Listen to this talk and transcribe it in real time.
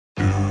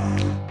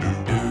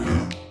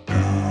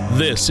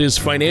This is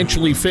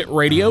Financially Fit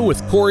Radio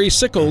with Corey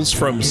Sickles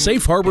from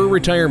Safe Harbor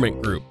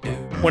Retirement Group.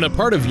 When a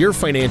part of your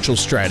financial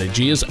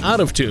strategy is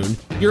out of tune,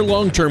 your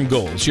long-term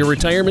goals, your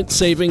retirement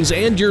savings,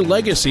 and your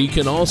legacy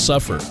can all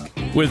suffer.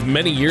 With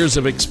many years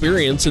of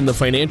experience in the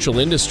financial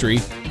industry,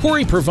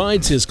 Corey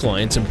provides his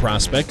clients and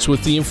prospects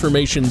with the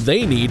information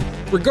they need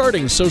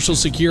regarding Social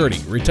Security,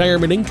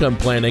 retirement income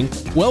planning,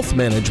 wealth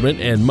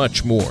management, and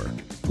much more.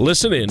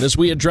 Listen in as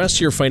we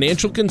address your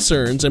financial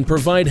concerns and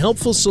provide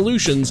helpful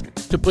solutions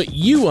to put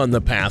you on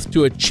the path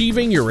to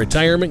achieving your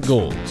retirement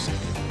goals.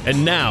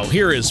 And now,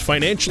 here is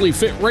Financially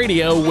Fit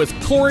Radio with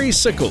Corey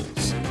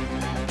Sickles.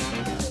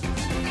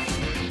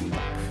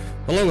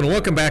 Hello and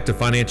welcome back to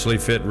Financially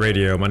Fit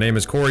Radio. My name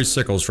is Corey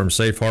Sickles from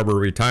Safe Harbor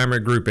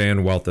Retirement Group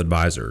and Wealth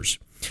Advisors.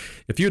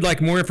 If you'd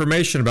like more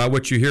information about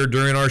what you hear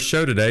during our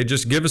show today,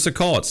 just give us a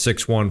call at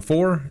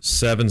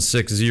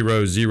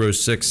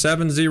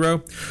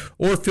 614-760-0670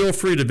 or feel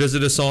free to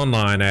visit us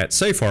online at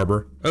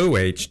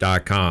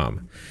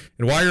safeharboroh.com.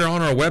 And while you're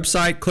on our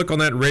website, click on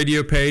that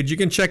radio page. You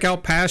can check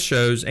out past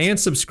shows and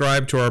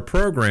subscribe to our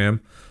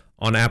program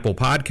on Apple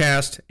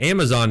Podcast,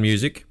 Amazon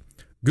Music,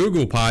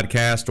 Google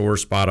Podcast, or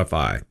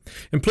Spotify.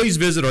 And please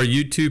visit our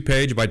YouTube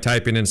page by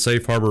typing in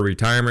Safe Harbor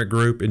Retirement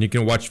Group, and you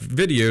can watch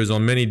videos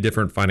on many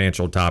different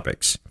financial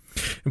topics.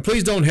 And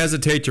please don't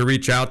hesitate to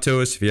reach out to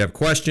us if you have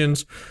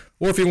questions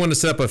or if you want to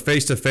set up a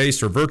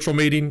face-to-face or virtual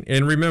meeting.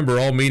 And remember,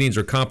 all meetings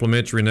are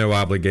complimentary, no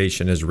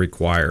obligation is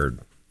required.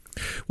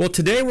 Well,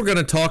 today we're going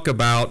to talk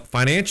about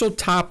financial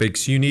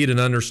topics you need an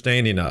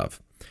understanding of.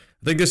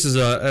 I think this is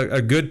a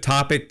good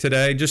topic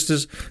today, just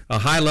as a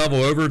high-level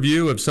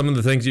overview of some of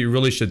the things that you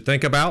really should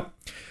think about.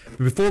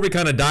 Before we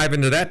kind of dive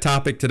into that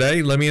topic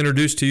today, let me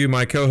introduce to you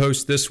my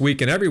co-host this week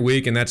and every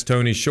week, and that's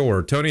Tony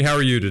Shore. Tony, how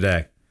are you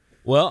today?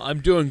 Well, I'm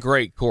doing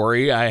great,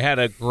 Corey. I had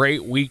a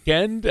great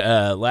weekend.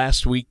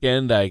 Last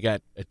weekend, I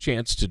got a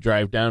chance to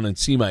drive down and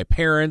see my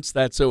parents.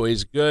 That's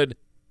always good.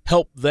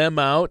 Help them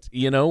out.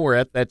 You know, we're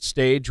at that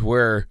stage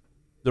where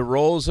the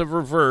roles have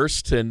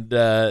reversed, and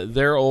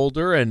they're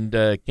older and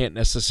can't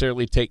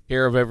necessarily take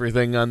care of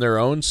everything on their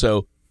own.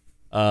 So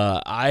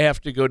I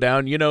have to go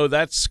down. You know,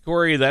 that's,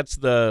 Corey, that's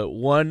the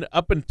one.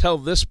 Up until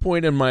this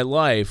point in my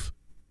life,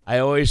 I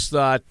always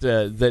thought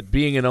that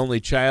being an only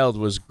child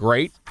was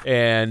great,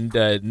 and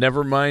I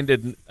never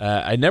minded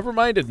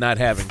not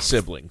having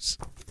siblings.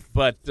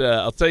 But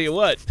I'll tell you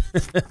what,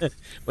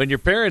 when your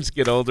parents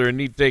get older and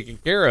need taken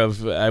care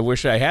of, I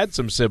wish I had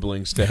some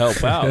siblings to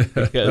help out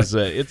because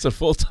it's a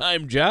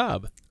full-time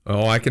job.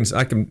 Oh, I can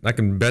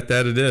bet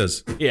that it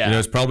is. Yeah. You know,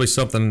 it's probably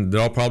something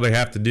that I'll probably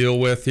have to deal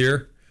with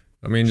here.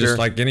 I mean, just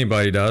like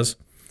anybody does.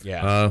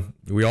 Yeah.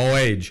 We all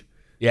age.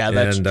 Yeah,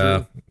 that's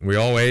true. We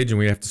all age, and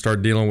we have to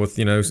start dealing with,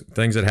 you know,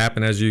 things that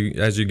happen as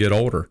you get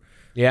older.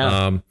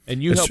 Yeah,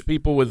 and you help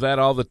people with that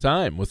all the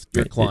time with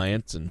your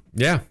clients and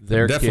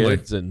their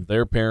kids and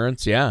their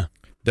parents. Yeah,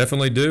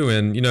 definitely do.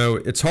 And, you know,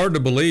 it's hard to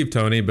believe,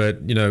 Tony,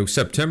 but, you know,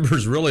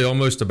 September's really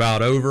almost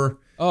about over.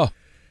 Oh,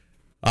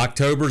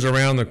 October's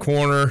around the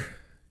corner.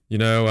 You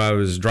know, I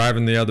was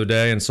driving the other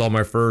day and saw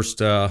my first,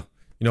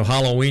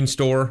 Halloween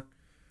store.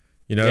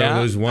 You know,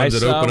 those ones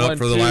that open up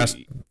for the last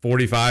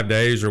 45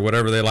 days or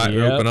whatever they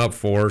open up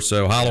for.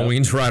 So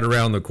Halloween's right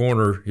around the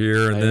corner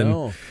here. And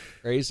then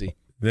crazy.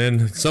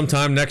 Then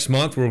sometime next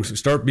month we'll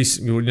start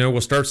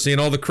seeing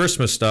all the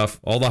Christmas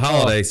stuff, all the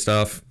holiday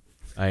stuff.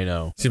 I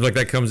know. Seems like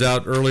that comes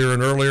out earlier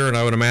and earlier, and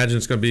I would imagine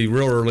it's going to be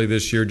real early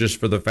this year, just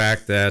for the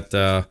fact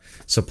that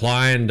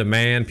supply and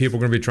demand, people are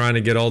going to be trying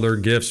to get all their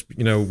gifts,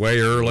 you know, way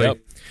early. Yep.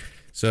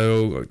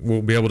 So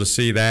we'll be able to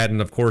see that,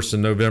 and of course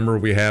in November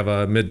we have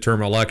a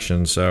midterm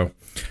election. So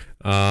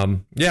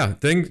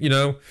things, you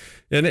know,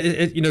 and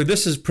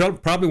this is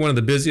probably one of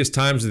the busiest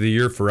times of the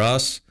year for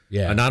us.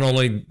 Yeah. Not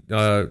only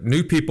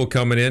new people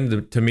coming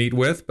in to meet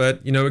with,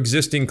 but, you know,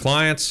 existing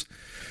clients.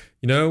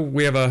 You know,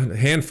 we have a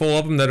handful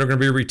of them that are going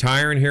to be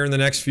retiring here in the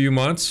next few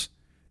months.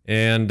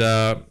 And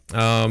I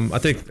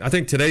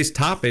think today's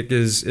topic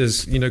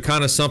is you know,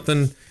 kind of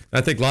something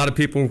I think a lot of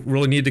people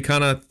really need to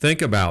kind of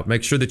think about.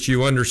 Make sure that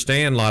you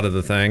understand a lot of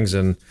the things.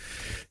 And,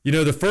 you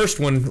know, the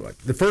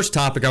first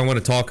topic I want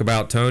to talk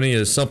about, Tony,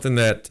 is something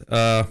that,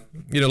 a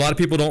lot of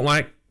people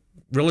don't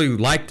really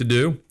like to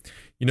do.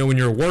 You know, when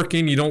you're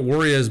working, you don't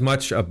worry as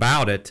much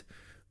about it,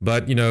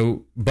 but, you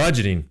know,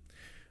 budgeting.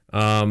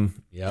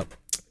 Yep.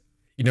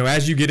 You know,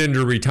 as you get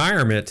into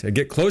retirement and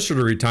get closer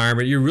to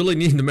retirement, you really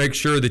need to make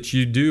sure that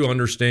you do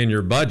understand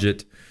your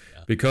budget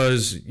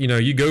because, you know,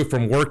 you go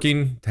from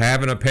working to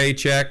having a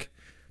paycheck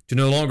to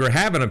no longer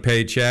having a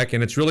paycheck,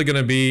 and it's really going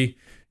to be,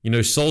 you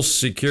know, Social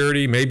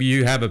Security. Maybe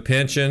you have a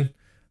pension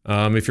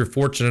if you're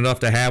fortunate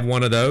enough to have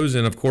one of those.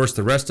 And, of course,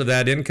 the rest of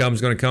that income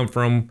is going to come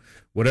from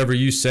whatever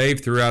you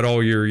save throughout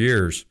all your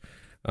years.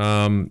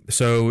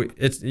 So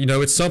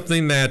it's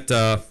something that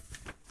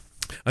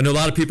I know a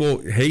lot of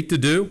people hate to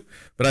do,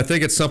 but I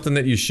think it's something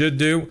that you should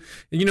do.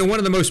 And, you know, one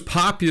of the most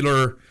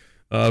popular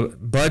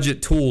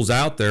budget tools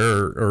out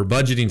there or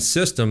budgeting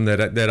system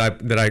that I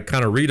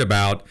kind of read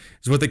about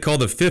is what they call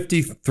the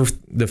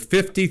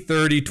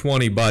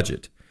 50-30-20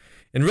 budget.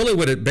 And really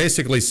what it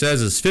basically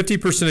says is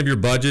 50% of your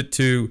budget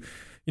to,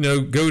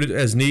 go to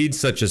as needs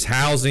such as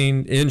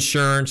housing,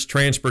 insurance,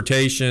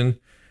 transportation.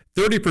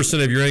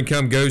 30% of your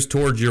income goes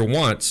towards your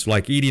wants,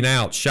 like eating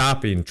out,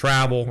 shopping,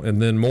 travel,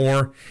 and then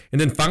more.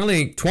 And then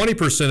finally,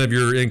 20% of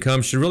your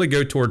income should really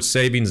go towards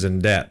savings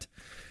and debt.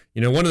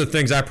 One of the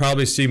things I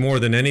probably see more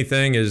than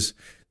anything is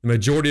the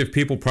majority of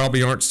people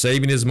probably aren't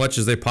saving as much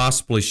as they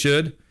possibly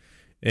should.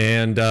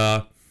 And,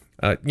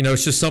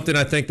 it's just something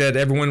I think that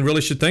everyone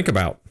really should think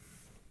about.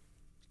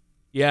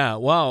 Yeah,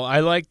 wow, I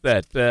like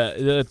that.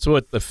 That's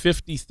what, the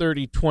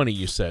 50-30-20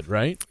 you said,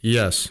 right?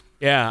 Yes.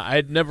 Yeah,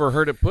 I'd never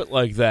heard it put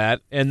like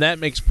that, and that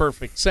makes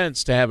perfect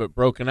sense to have it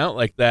broken out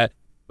like that.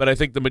 But I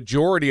think the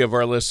majority of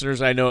our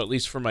listeners, I know at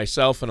least for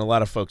myself and a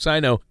lot of folks I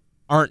know,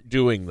 aren't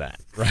doing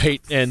that,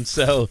 right? And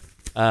so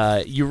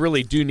you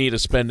really do need a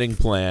spending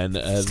plan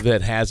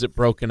that has it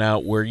broken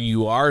out where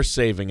you are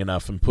saving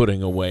enough and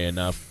putting away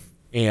enough.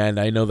 And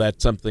I know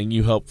that's something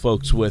you help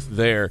folks with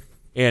there.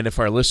 And if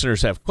our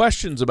listeners have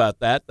questions about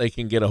that, they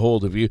can get a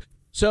hold of you.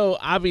 So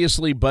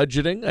obviously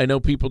budgeting, I know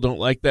people don't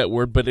like that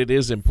word, but it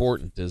is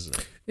important, isn't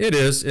it? It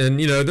is. And,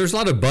 there's a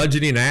lot of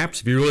budgeting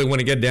apps. If you really want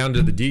to get down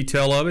to the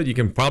detail of it, you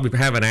can probably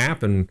have an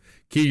app and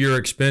key your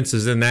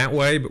expenses in that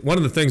way. But one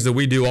of the things that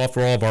we do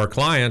offer all of our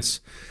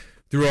clients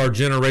through our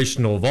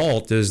generational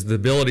vault is the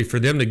ability for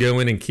them to go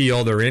in and key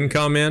all their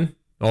income in,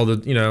 all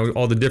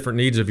the different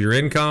needs of your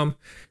income.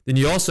 Then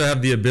you also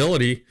have the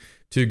ability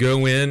to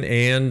go in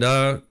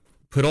and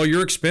put all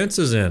your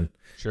expenses in.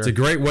 Sure. It's a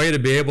great way to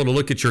be able to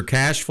look at your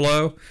cash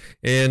flow,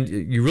 and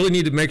you really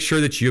need to make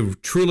sure that you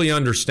truly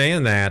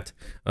understand that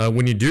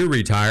when you do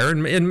retire.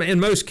 And in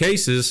most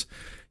cases,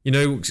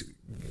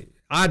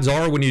 odds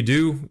are when you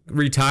do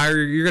retire,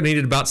 you're going to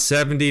need about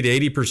 70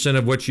 to 80%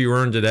 of what you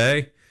earn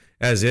today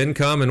as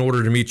income in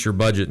order to meet your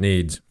budget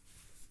needs.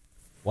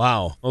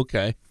 Wow.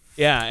 Okay.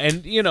 Yeah,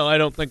 and I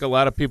don't think a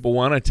lot of people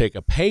want to take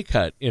a pay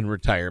cut in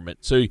retirement,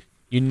 so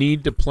you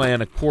need to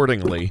plan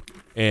accordingly.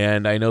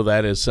 And I know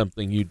that is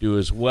something you do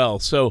as well.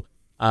 So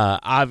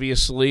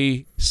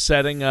obviously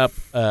setting up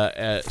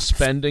a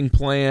spending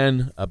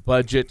plan, a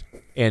budget,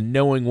 and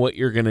knowing what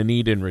you're going to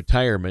need in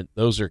retirement,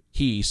 those are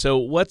key. So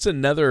what's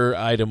another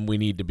item we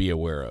need to be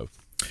aware of?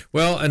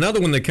 Well, another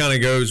one that kind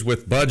of goes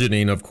with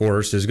budgeting, of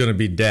course, is going to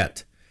be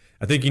debt.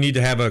 I think you need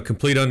to have a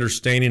complete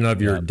understanding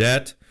of your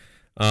debt.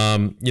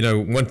 One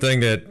thing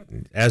that,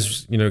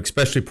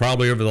 especially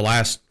probably over the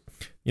last,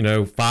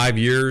 5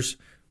 years,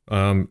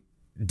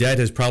 debt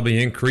has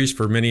probably increased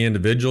for many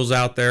individuals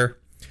out there,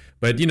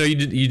 but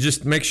you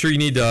just make sure you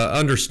need to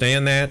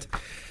understand that,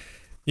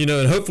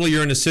 and hopefully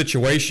you're in a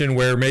situation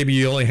where maybe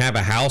you only have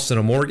a house and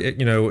a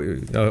mortgage,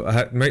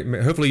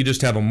 hopefully you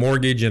just have a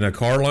mortgage and a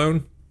car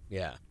loan.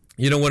 Yeah.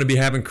 You don't want to be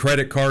having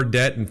credit card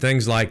debt and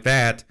things like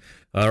that,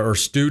 or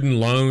student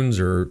loans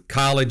or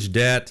college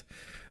debt.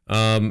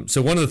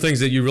 So one of the things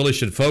that you really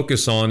should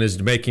focus on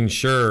is making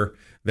sure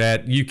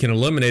that you can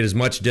eliminate as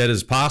much debt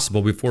as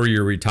possible before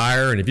you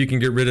retire. And if you can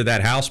get rid of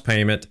that house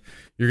payment,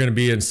 you're going to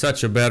be in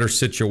such a better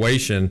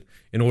situation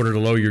in order to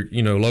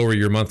lower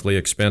your monthly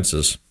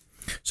expenses.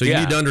 So you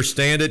need to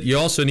understand it. You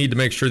also need to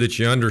make sure that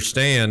you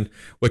understand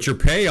what your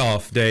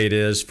payoff date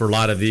is for a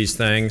lot of these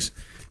things.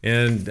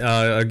 And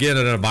again,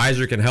 an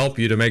advisor can help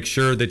you to make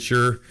sure that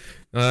you're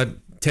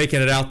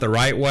taking it out the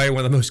right way.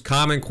 One of the most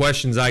common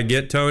questions I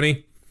get,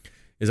 Tony,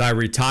 is I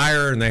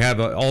retire and they have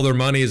all their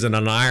money is in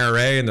an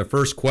IRA, and the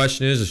first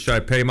question is should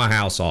I pay my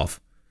house off?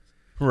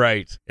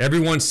 Right.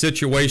 Everyone's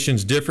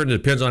situation's different. It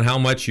depends on how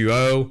much you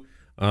owe.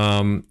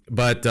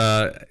 But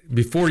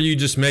before you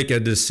just make a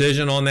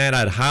decision on that,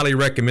 I'd highly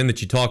recommend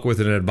that you talk with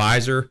an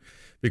advisor,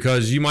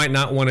 because you might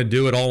not want to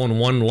do it all in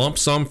one lump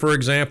sum, for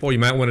example. You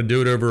might want to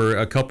do it over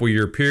a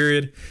couple-year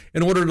period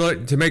in order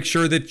to make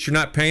sure that you're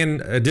not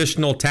paying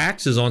additional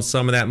taxes on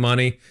some of that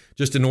money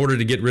just in order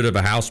to get rid of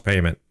a house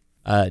payment.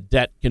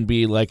 Debt can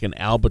be like an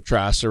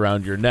albatross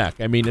around your neck.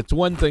 I mean, it's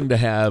one thing to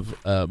have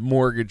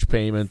mortgage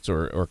payments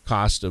or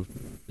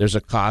there's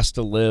a cost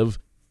to live.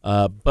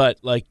 But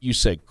like you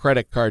said,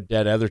 credit card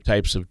debt, other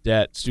types of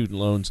debt, student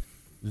loans,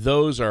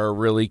 those are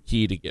really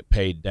key to get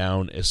paid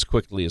down as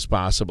quickly as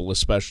possible,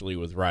 especially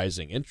with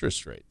rising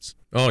interest rates.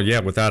 Oh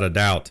yeah, without a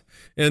doubt.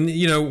 And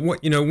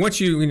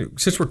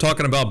since we're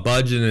talking about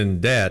budget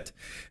and debt,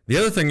 the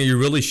other thing that you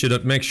really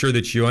should make sure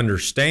that you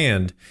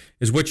understand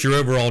is what your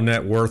overall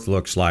net worth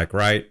looks like,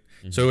 right?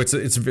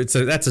 Mm-hmm.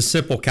 So that's a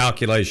simple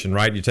calculation,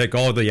 right? You take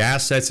all of the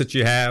assets that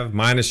you have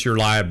minus your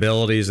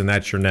liabilities, and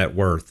that's your net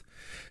worth.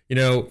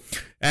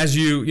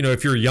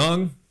 If you're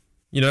young,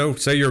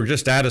 say you're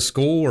just out of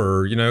school,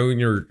 or, in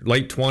your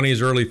late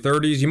 20s, early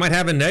 30s, you might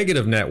have a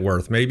negative net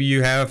worth.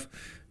 Maybe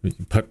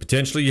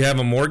potentially you have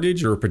a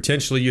mortgage, or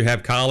potentially you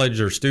have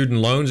college or student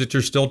loans that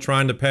you're still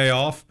trying to pay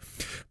off.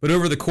 But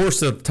over the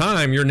course of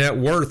time, your net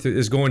worth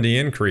is going to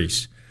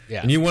increase.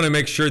 Yeah. And you want to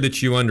make sure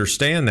that you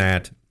understand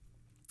that.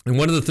 And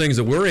one of the things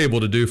that we're able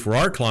to do for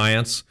our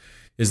clients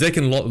is they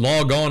can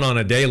log on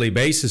a daily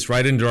basis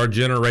right into our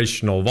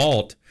generational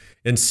vault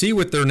and see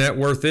what their net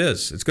worth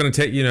is. It's going to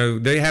take,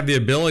 they have the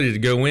ability to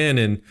go in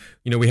and,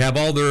 we have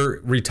all their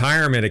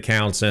retirement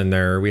accounts in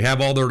there. We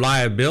have all their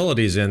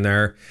liabilities in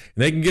there,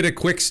 and they can get a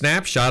quick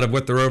snapshot of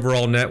what their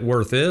overall net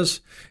worth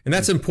is. And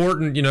that's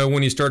important,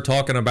 when you start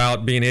talking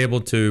about being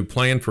able to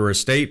plan for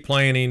estate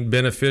planning,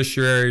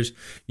 beneficiaries.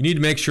 You need to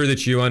make sure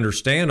that you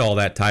understand all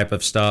that type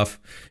of stuff.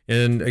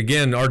 And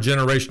again, our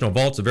generational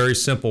vault's a very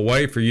simple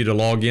way for you to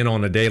log in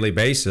on a daily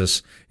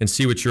basis and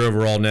see what your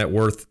overall net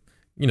worth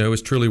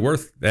is truly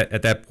worth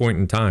at that point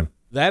in time.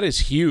 That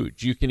is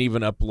huge. You can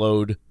even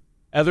upload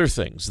other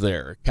things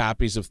there,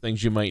 copies of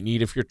things you might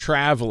need if you're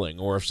traveling,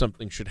 or if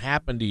something should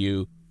happen to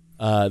you,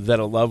 that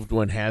a loved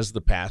one has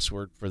the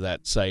password for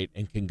that site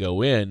and can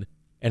go in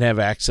and have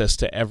access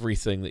to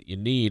everything that you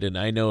need. And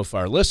I know if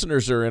our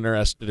listeners are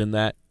interested in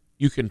that,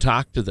 you can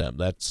talk to them.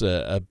 That's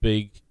a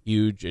big,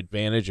 huge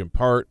advantage and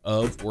part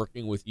of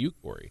working with you,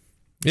 Corey.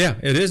 Yeah,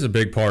 it is a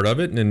big part of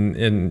it.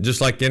 And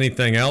just like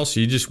anything else,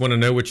 you just want to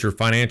know what your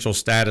financial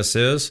status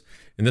is.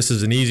 And this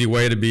is an easy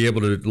way to be able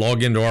to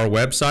log into our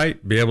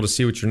website, be able to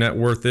see what your net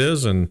worth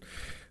is, and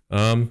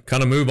kind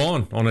of move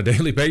on a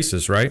daily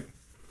basis, right?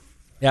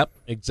 Yep,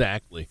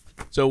 exactly.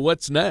 So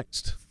what's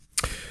next?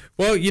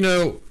 Well,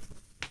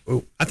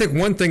 I think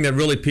one thing that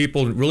really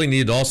people really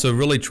need to also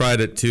really try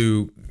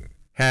to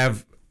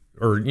have,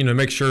 or,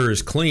 make sure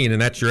is clean, and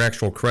that's your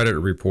actual credit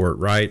report,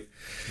 right?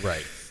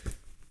 Right.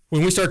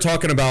 When we start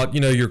talking about,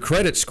 your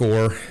credit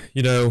score,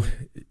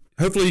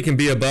 hopefully you can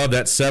be above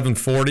that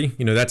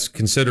 740. That's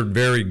considered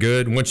very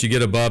good. Once you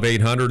get above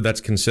 800,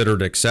 that's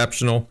considered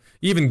exceptional.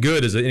 Even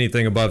good is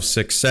anything above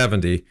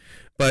 670.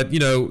 But,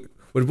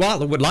 what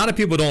a lot of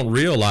people don't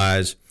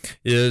realize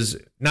is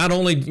not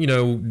only,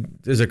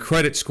 is a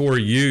credit score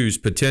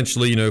used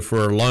potentially,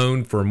 for a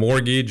loan, for a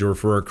mortgage, or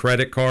for a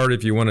credit card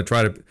if you want to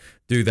try to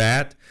do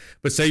that.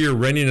 But say you're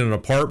renting an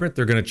apartment,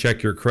 they're going to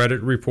check your credit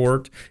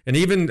report. And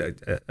even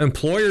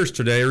employers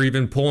today are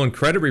even pulling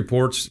credit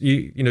reports,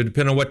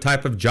 depending on what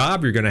type of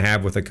job you're going to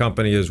have with a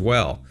company as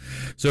well.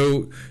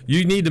 So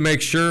you need to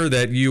make sure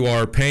that you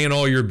are paying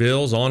all your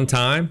bills on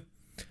time.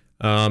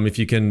 If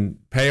you can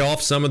pay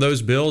off some of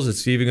those bills,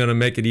 it's even going to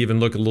make it even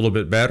look a little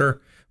bit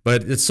better.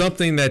 But it's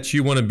something that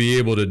you want to be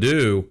able to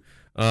do,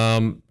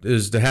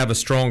 is to have a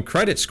strong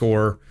credit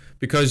score,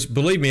 because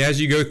believe me, as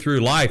you go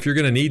through life, you're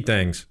going to need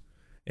things.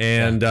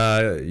 And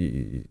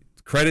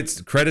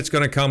credit's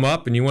going to come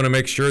up, and you want to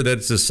make sure that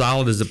it's as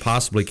solid as it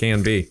possibly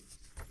can be.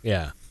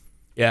 Yeah.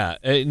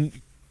 And,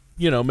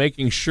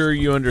 making sure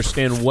you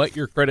understand what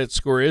your credit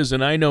score is.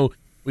 And I know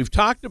we've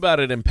talked about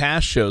it in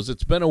past shows.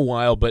 It's been a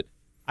while, but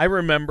I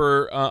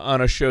remember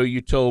on a show you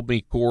told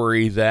me,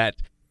 Corey, that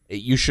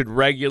you should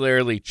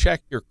regularly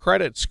check your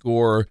credit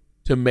score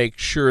to make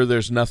sure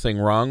there's nothing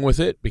wrong with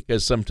it,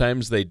 because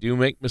sometimes they do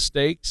make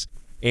mistakes,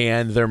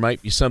 and there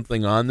might be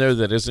something on there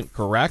that isn't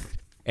correct,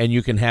 and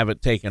you can have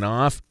it taken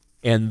off,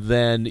 and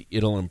then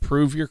it'll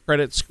improve your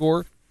credit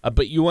score.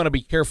 But you want to be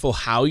careful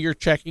how you're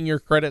checking your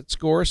credit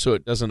score so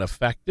it doesn't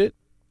affect it.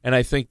 And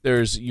I think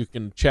you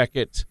can check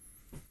it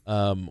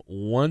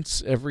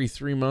once every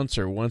 3 months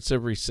or once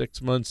every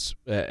 6 months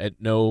at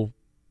no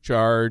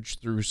charge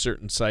through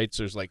certain sites.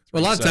 There's like a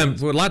lot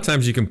of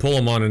times you can pull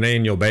them on an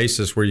annual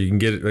basis, where you can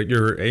get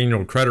your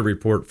annual credit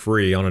report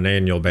free on an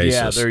annual basis.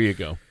 Yeah, there you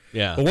go.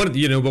 Yeah. But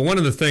one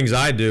of the things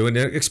I do, and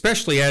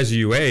especially as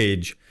you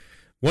age,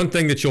 one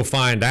thing that you'll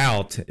find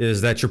out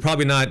is that you're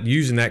probably not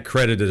using that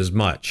credit as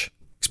much,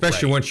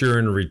 especially once you're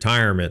in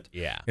retirement.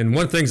 Yeah. And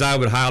one of the things I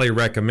would highly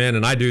recommend,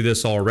 and I do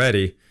this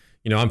already,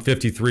 I'm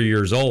 53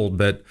 years old,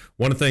 but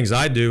one of the things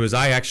I do is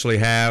I actually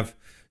have,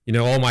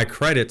 all my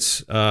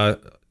credits,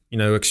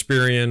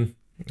 Experian,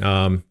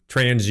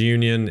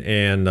 TransUnion,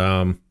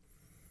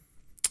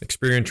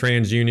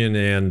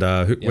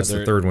 and what's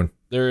the third one?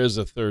 There is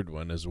a third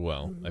one as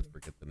well. I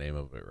forget the name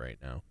of it right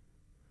now.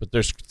 But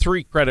there's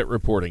 3 credit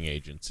reporting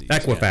agencies.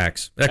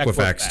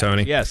 Equifax,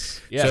 Tony. Yes.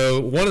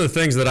 So one of the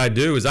things that I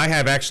do is I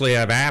actually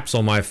have apps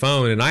on my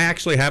phone, and I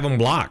actually have them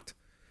blocked.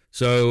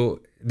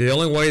 So the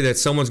only way that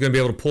someone's going to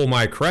be able to pull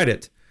my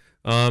credit,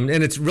 and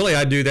it's really,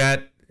 I do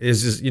that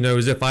is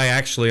if I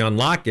actually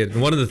unlock it.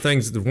 And one of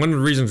the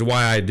reasons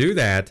why I do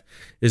that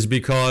is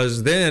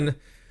because then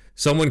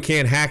someone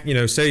can't hack,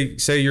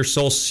 say your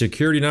social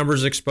security number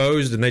is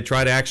exposed, and they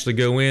try to actually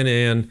go in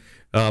and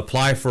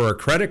apply for a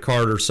credit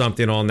card or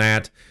something on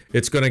that,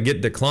 it's going to get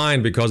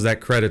declined because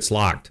that credit's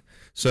locked.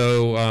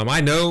 So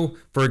I know,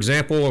 for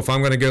example, if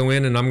I'm going to go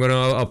in and I'm going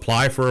to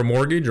apply for a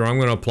mortgage, or I'm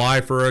going to apply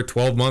for a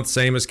 12-month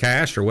same as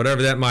cash, or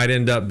whatever that might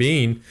end up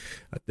being,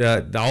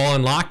 I'll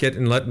unlock it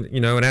and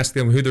and ask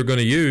them who they're going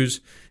to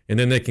use, and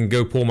then they can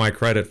go pull my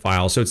credit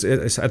file. So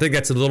it's I think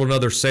that's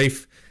another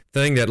safe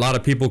thing that a lot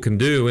of people can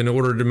do in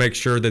order to make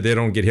sure that they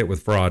don't get hit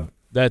with fraud.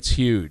 That's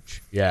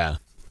huge. Yeah.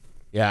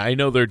 Yeah, I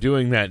know they're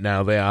doing that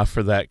now. They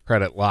offer that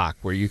credit lock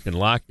where you can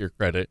lock your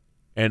credit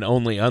and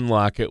only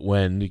unlock it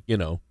when,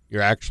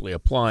 you're actually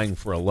applying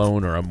for a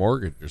loan or a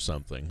mortgage or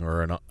something,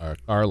 or a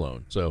car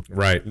loan. So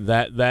right.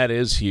 That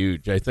is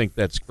huge. I think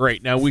that's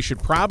great. Now, we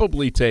should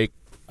probably take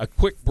a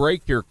quick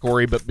break here,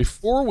 Corey, but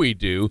before we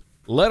do,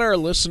 let our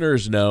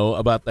listeners know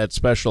about that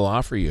special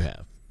offer you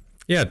have.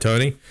 Yeah,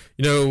 Tony.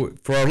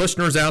 For our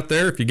listeners out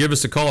there, if you give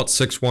us a call at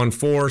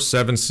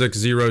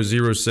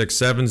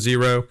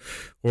 614-760-0670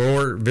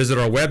 or visit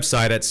our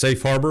website at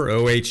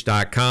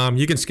safeharboroh.com,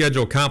 you can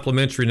schedule a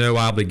complimentary, no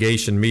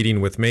obligation meeting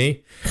with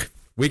me.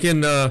 We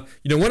can,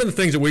 one of the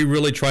things that we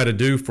really try to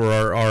do for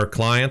our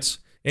clients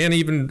and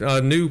even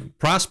new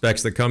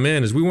prospects that come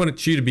in is we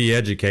want you to be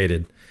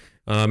educated.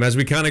 As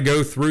we kind of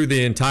go through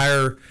the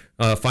entire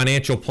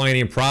financial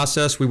planning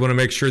process, we want to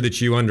make sure that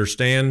you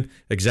understand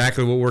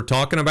exactly what we're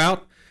talking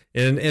about.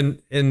 And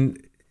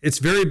it's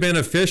very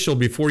beneficial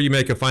before you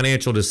make a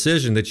financial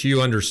decision that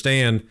you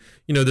understand,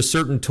 the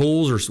certain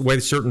tools or way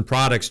certain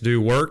products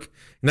do work.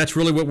 And that's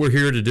really what we're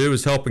here to do,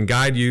 is help and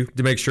guide you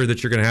to make sure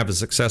that you're going to have a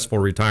successful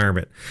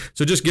retirement.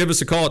 So just give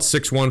us a call at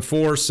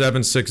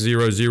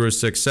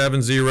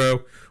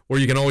 614-760-0670, or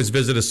you can always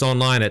visit us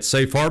online at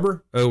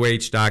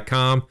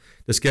safeharboroh.com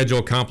to schedule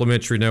a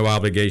complimentary, no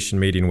obligation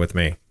meeting with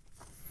me.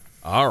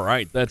 All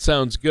right, that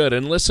sounds good.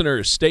 And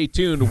listeners, stay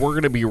tuned. We're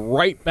going to be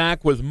right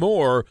back with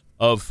more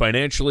of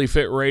Financially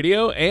Fit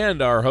Radio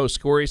and our host,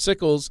 Corey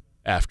Sickles,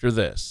 after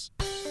this.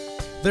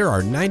 There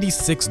are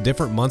 96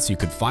 different months you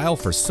could file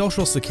for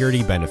Social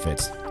Security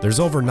benefits.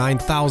 There's over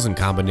 9,000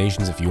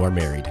 combinations if you are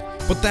married.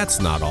 But that's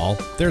not all.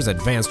 There's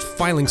advanced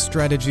filing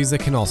strategies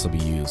that can also be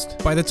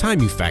used. By the time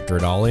you factor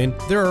it all in,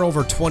 there are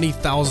over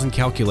 20,000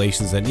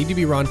 calculations that need to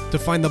be run to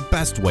find the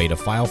best way to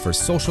file for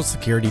Social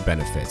Security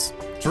benefits.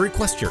 To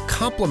request your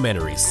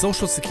complimentary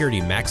Social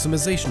Security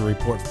Maximization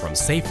Report from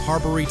Safe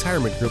Harbor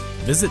Retirement Group,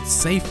 visit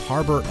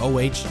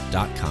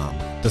safeharboroh.com.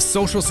 The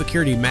Social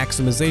Security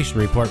Maximization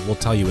Report will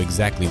tell you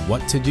exactly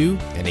what to do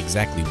and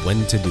exactly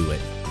when to do it.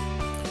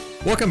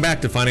 Welcome back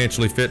to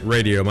Financially Fit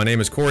Radio. My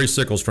name is Corey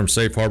Sickles from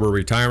Safe Harbor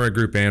Retirement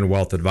Group and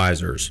Wealth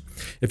Advisors.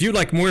 If you'd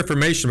like more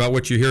information about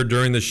what you hear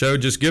during the show,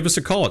 just give us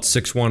a call at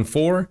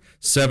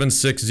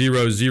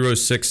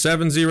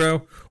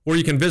 614-760-0670, or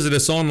you can visit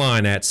us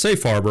online at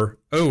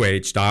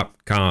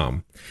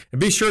safeharboroh.com. And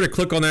be sure to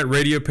click on that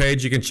radio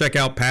page. You can check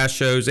out past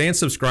shows and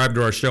subscribe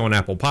to our show on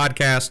Apple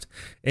Podcast,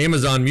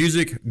 Amazon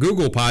Music,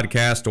 Google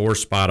Podcast, or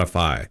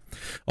Spotify.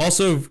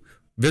 Also,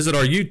 visit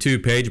our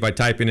YouTube page by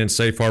typing in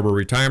Safe Harbor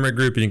Retirement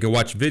Group, and you can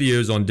watch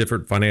videos on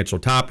different financial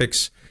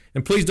topics.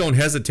 And please don't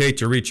hesitate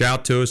to reach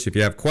out to us if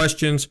you have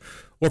questions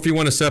or if you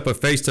want to set up a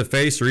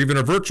face-to-face or even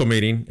a virtual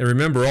meeting. And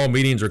remember, all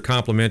meetings are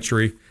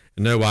complimentary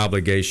and no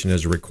obligation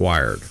is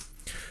required.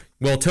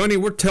 Well, Tony,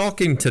 we're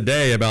talking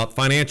today about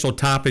financial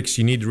topics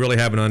you need to really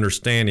have an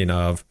understanding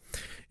of.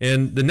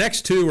 And the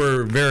next two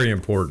are very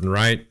important,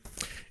 right?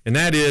 And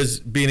that is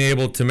being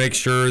able to make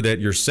sure that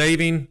you're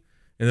saving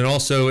and then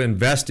also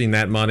investing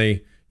that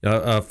money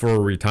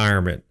for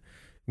retirement.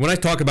 When I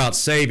talk about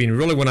saving,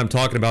 really what I'm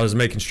talking about is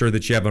making sure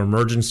that you have an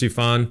emergency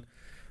fund.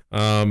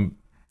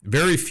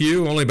 Very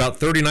few, only about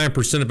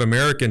 39% of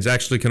Americans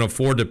actually can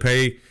afford to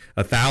pay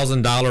a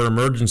 $1,000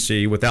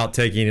 emergency without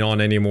taking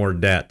on any more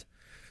debt.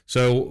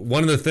 So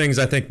one of the things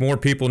I think more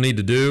people need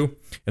to do,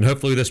 and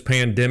hopefully this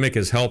pandemic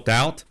has helped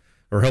out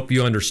or help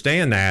you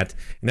understand that,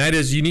 and that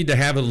is you need to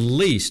have at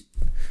least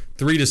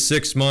 3 to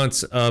 6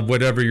 months of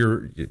whatever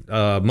your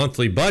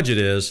monthly budget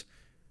is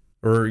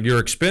or your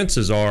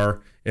expenses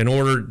are in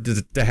order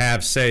to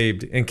have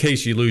saved in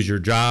case you lose your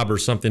job or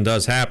something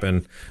does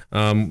happen.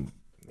 It's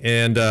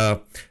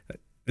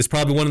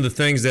probably one of the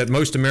things that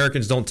most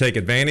Americans don't take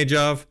advantage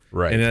of.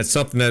 Right. And that's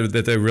something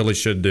that they really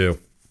should do.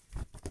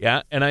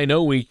 Yeah, and I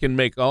know we can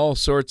make all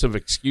sorts of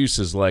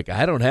excuses like,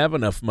 I don't have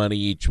enough money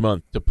each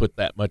month to put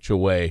that much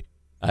away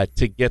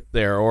to get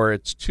there, or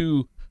it's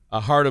too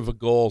hard of a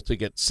goal to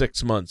get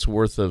 6 months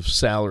worth of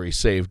salary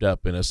saved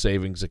up in a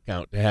savings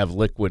account to have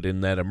liquid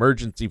in that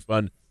emergency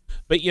fund.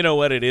 But you know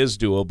what? It is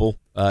doable.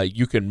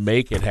 You can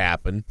make it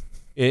happen.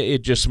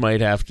 It just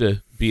might have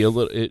to be a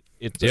little.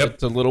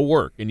 It's a little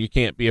work, and you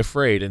can't be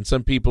afraid. And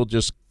some people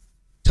just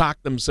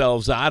talk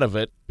themselves out of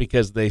it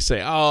because they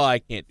say, "Oh, I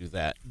can't do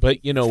that."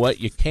 But you know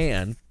what? You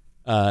can.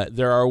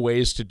 There are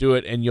ways to do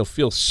it, and you'll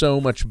feel so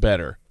much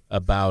better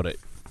about it.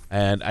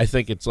 And I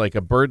think it's like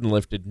a burden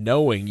lifted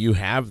knowing you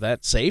have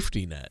that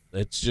safety net.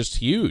 It's just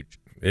huge.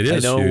 It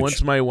is. I know huge.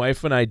 Once my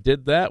wife and I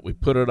did that, we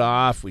put it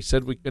off. We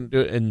said we couldn't do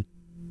it, and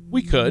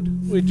we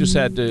could. We just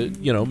had to,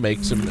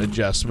 make some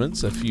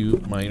adjustments, a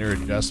few minor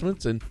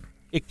adjustments, and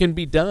it can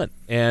be done.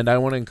 And I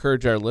want to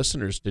encourage our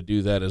listeners to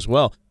do that as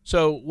well.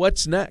 So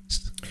what's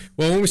next?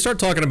 Well, when we start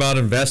talking about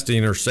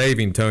investing or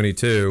saving, Tony,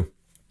 too,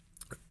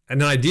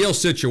 in an ideal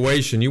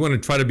situation, you want to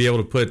try to be able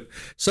to put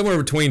somewhere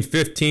between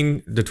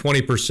 15 to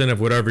 20%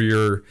 of whatever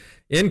your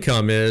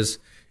income is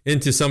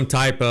into some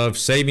type of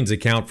savings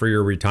account for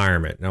your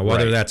retirement. Now,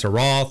 whether that's a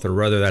Roth or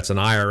whether that's an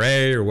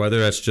IRA or whether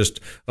that's just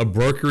a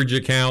brokerage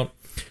account,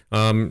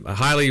 I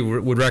highly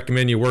would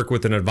recommend you work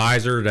with an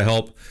advisor to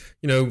help,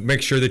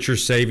 make sure that you're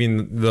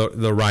saving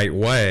the right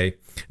way.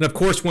 And of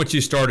course, once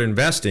you start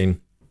investing,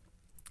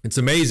 it's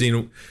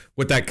amazing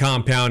what that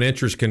compound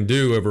interest can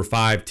do over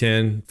 5,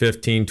 10,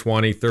 15,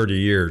 20, 30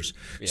 years.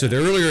 Yeah. So the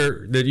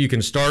earlier that you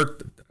can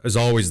start is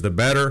always the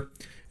better.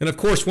 And of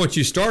course, once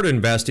you start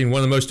investing, one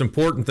of the most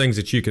important things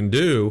that you can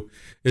do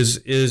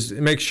is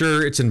make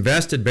sure it's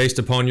invested based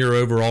upon your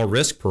overall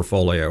risk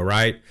portfolio,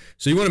 right?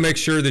 So you want to make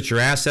sure that your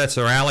assets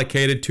are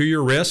allocated to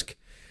your risk.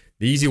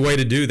 The easy way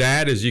to do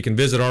that is you can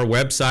visit our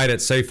website at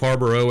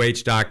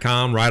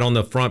safeharboroh.com. Right on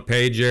the front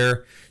page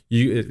there,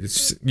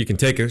 you can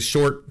take a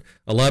short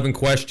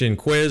 11-question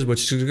quiz,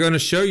 which is going to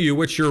show you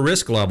what your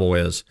risk level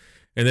is.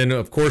 And then,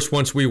 of course,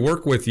 once we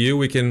work with you,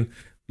 we can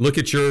look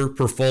at your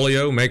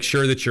portfolio, make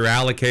sure that you're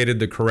allocated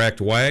the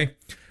correct way,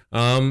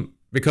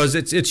 because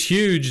it's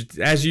huge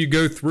as you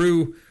go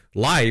through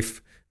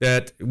life.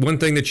 That one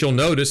thing that you'll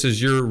notice is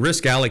your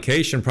risk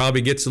allocation probably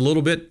gets a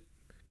little bit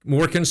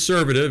more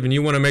conservative, and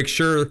you want to make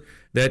sure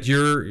that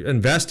you're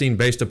investing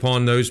based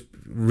upon those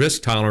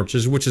risk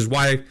tolerances, which is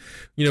why,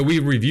 we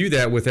review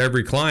that with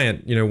every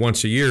client,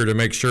 once a year to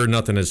make sure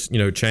nothing has,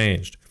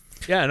 changed.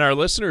 Yeah, and our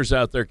listeners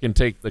out there can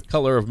take the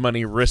Color of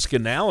Money risk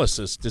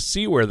analysis to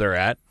see where they're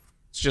at.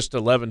 It's just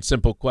 11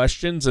 simple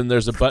questions, and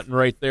there's a button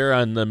right there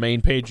on the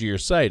main page of your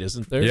site,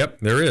 isn't there? Yep,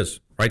 there is.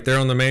 Right there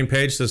on the main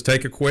page says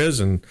take a quiz,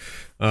 and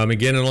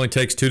again, it only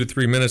takes 2 to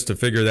 3 minutes to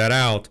figure that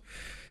out.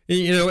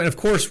 And of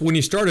course, when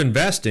you start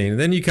investing,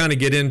 then you kind of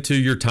get into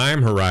your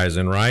time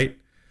horizon, right?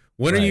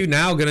 When Right. are you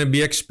now going to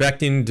be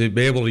expecting to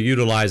be able to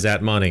utilize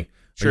that money?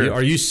 Sure.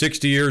 Are you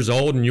 60 years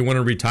old and you want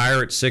to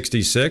retire at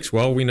 66?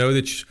 Well, we know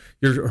that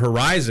your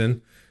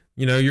horizon,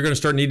 you're going to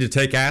start needing to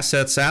take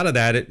assets out of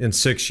that in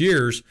 6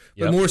 years.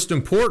 Yep. But most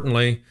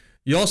importantly,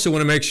 you also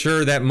want to make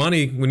sure that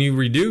money, when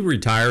you do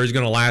retire, is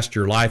going to last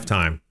your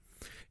lifetime.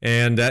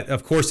 And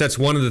of course, that's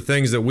one of the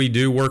things that we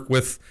do work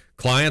with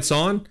clients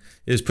on,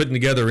 is putting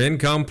together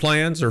income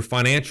plans or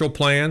financial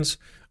plans,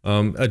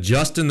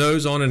 adjusting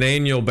those on an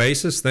annual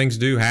basis. Things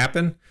do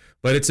happen,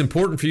 but it's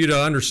important for you to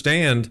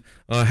understand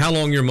how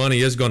long your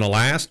money is going to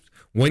last.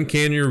 When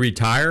can you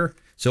retire?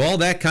 So all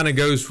that kind of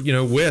goes,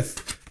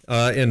 with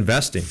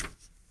investing.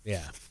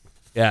 Yeah.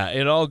 Yeah,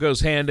 it all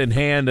goes hand in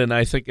hand, and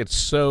I think it's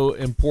so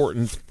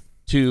important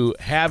to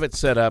have it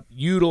set up,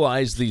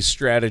 utilize these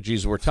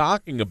strategies we're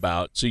talking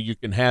about so you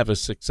can have a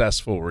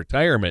successful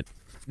retirement.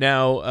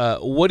 Now,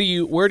 where do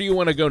you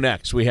want to go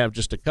next? We have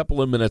just a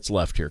couple of minutes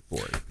left here,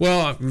 Corey.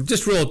 Well,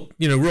 just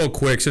real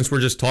quick, since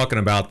we're just talking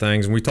about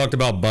things, and we talked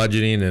about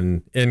budgeting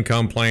and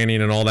income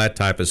planning and all that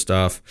type of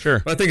stuff.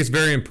 Sure. But I think it's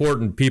very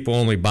important people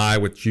only buy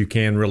what you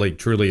can really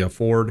truly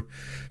afford.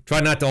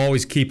 Try not to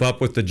always keep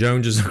up with the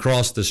Joneses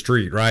across the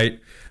street, right?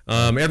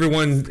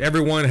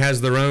 Everyone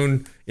has their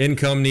own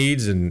income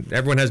needs, and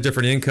everyone has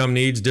different income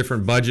needs,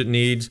 different budget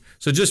needs.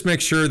 So just make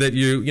sure that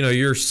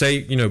you're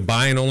safe,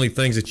 buying only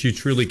things that you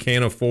truly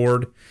can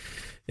afford.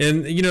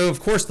 And, of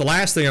course, the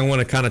last thing I want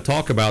to kind of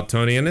talk about,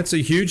 Tony, and it's a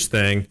huge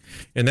thing,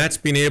 and that's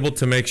being able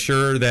to make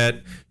sure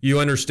that you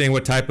understand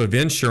what type of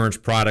insurance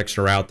products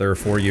are out there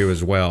for you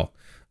as well.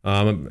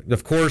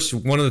 Of course,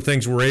 one of the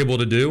things we're able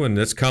to do, and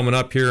it's coming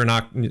up here in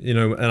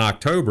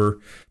October,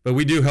 but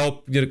we do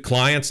help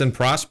clients and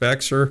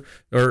prospects or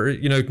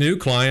new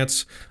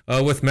clients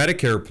with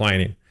Medicare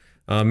planning.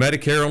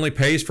 Medicare only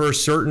pays for a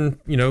certain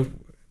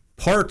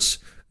parts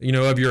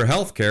of your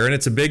health care, and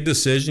it's a big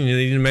decision. You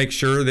need to make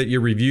sure that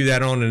you review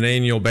that on an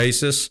annual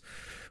basis.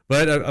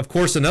 But of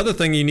course, another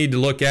thing you need to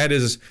look at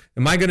is,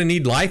 am I going to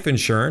need life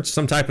insurance,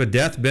 some type of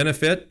death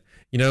benefit?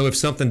 If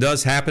something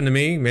does happen to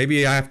me,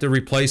 maybe I have to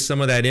replace some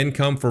of that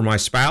income for my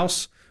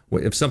spouse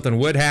if something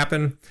would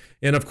happen.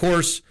 And of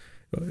course,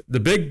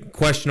 the big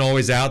question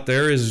always out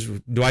there is,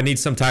 do I need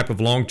some type of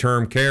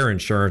long-term care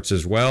insurance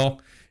as well?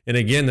 And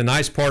again, the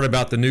nice part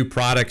about the new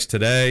products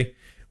today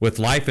with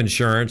life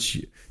insurance,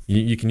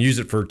 you can use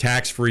it for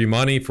tax-free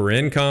money for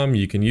income.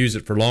 You can use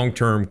it for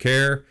long-term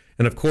care.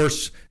 And of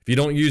course, if you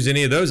don't use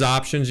any of those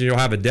options, you'll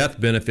have a death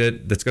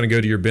benefit that's going to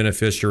go to your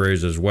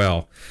beneficiaries as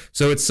well.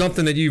 So it's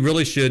something that you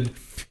really should,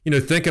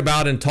 think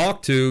about and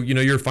talk to,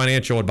 your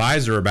financial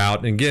advisor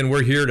about. And again,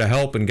 we're here to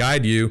help and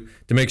guide you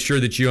to make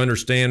sure that you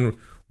understand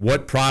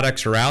what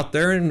products are out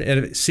there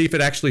and see if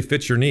it actually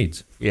fits your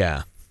needs.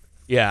 Yeah.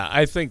 Yeah,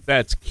 I think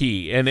that's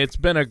key. And it's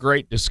been a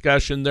great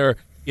discussion there.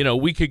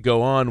 We could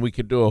go on. We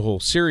could do a whole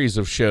series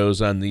of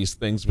shows on these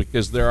things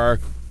because there are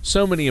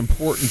so many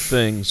important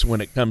things when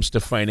it comes to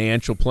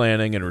financial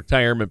planning and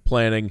retirement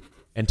planning.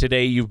 And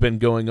today you've been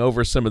going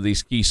over some of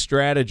these key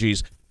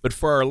strategies. But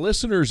for our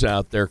listeners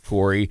out there,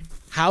 Corey,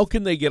 how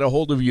can they get a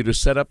hold of you to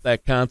set up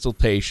that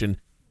consultation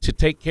to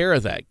take care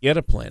of that, get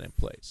a plan in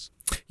place?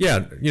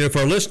 Yeah, for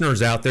our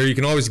listeners out there, you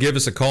can always give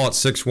us a call at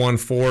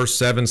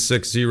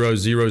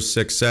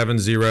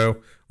 614-760-0670,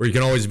 or you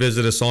can always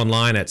visit us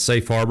online at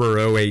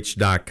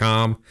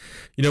safeharboroh.com.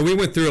 We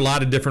went through a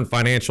lot of different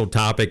financial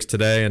topics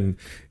today, and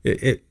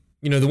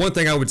the one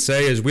thing I would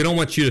say is we don't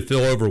want you to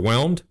feel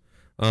overwhelmed.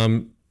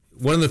 One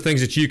of the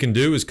things that you can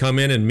do is come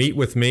in and meet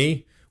with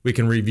me. We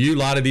can review a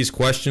lot of these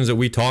questions that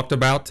we talked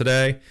about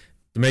today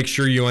to make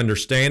sure you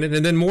understand it,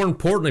 and then more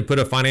importantly, put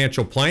a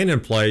financial plan in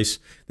place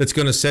that's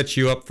going to set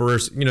you up for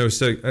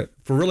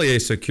really a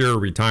secure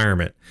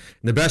retirement.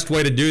 And the best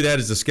way to do that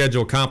is to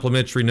schedule a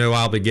complimentary, no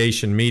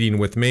obligation meeting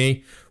with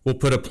me. We'll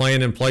put a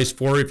plan in place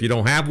for you if you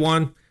don't have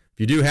one. If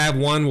you do have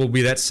one, we'll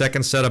be that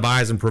second set of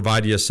eyes and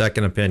provide you a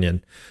second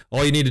opinion.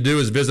 All you need to do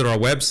is visit our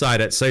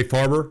website at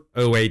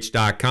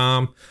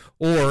safeharboroh.com,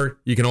 or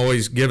you can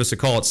always give us a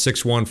call at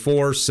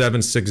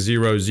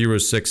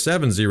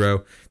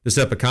 614-760-0670 to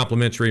set up a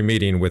complimentary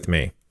meeting with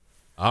me.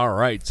 All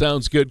right.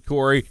 Sounds good,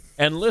 Corey.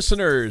 And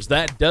listeners,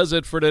 that does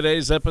it for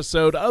today's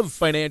episode of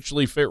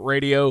Financially Fit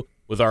Radio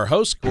with our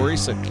host, Corey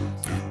Sickles.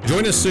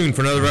 Join us soon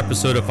for another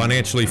episode of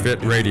Financially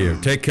Fit Radio.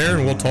 Take care,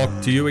 and we'll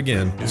talk to you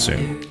again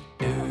soon.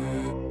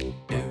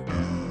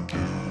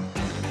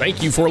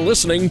 Thank you for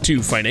listening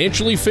to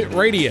Financially Fit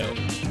Radio.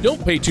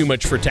 Don't pay too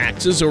much for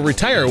taxes or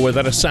retire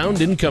without a sound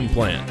income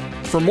plan.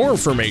 For more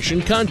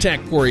information,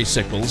 contact Corey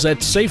Sickles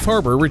at Safe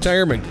Harbor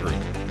Retirement Group.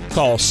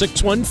 Call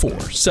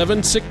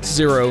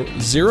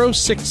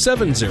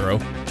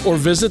 614-760-0670 or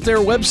visit their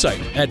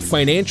website at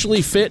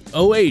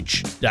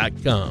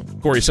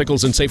financiallyfitoh.com. Corey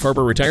Sickles and Safe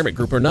Harbor Retirement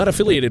Group are not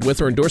affiliated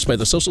with or endorsed by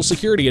the Social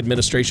Security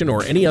Administration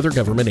or any other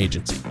government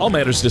agency. All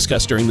matters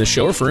discussed during this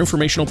show are for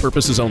informational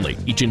purposes only.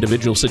 Each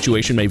individual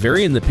situation may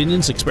vary, and the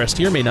opinions expressed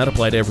here may not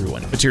apply to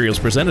everyone. Materials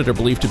presented are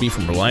believed to be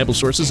from reliable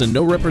sources, and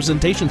no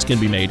representations can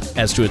be made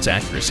as to its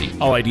accuracy.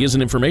 All ideas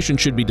and information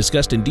should be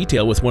discussed in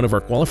detail with one of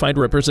our qualified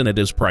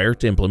representatives prior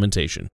to implementation.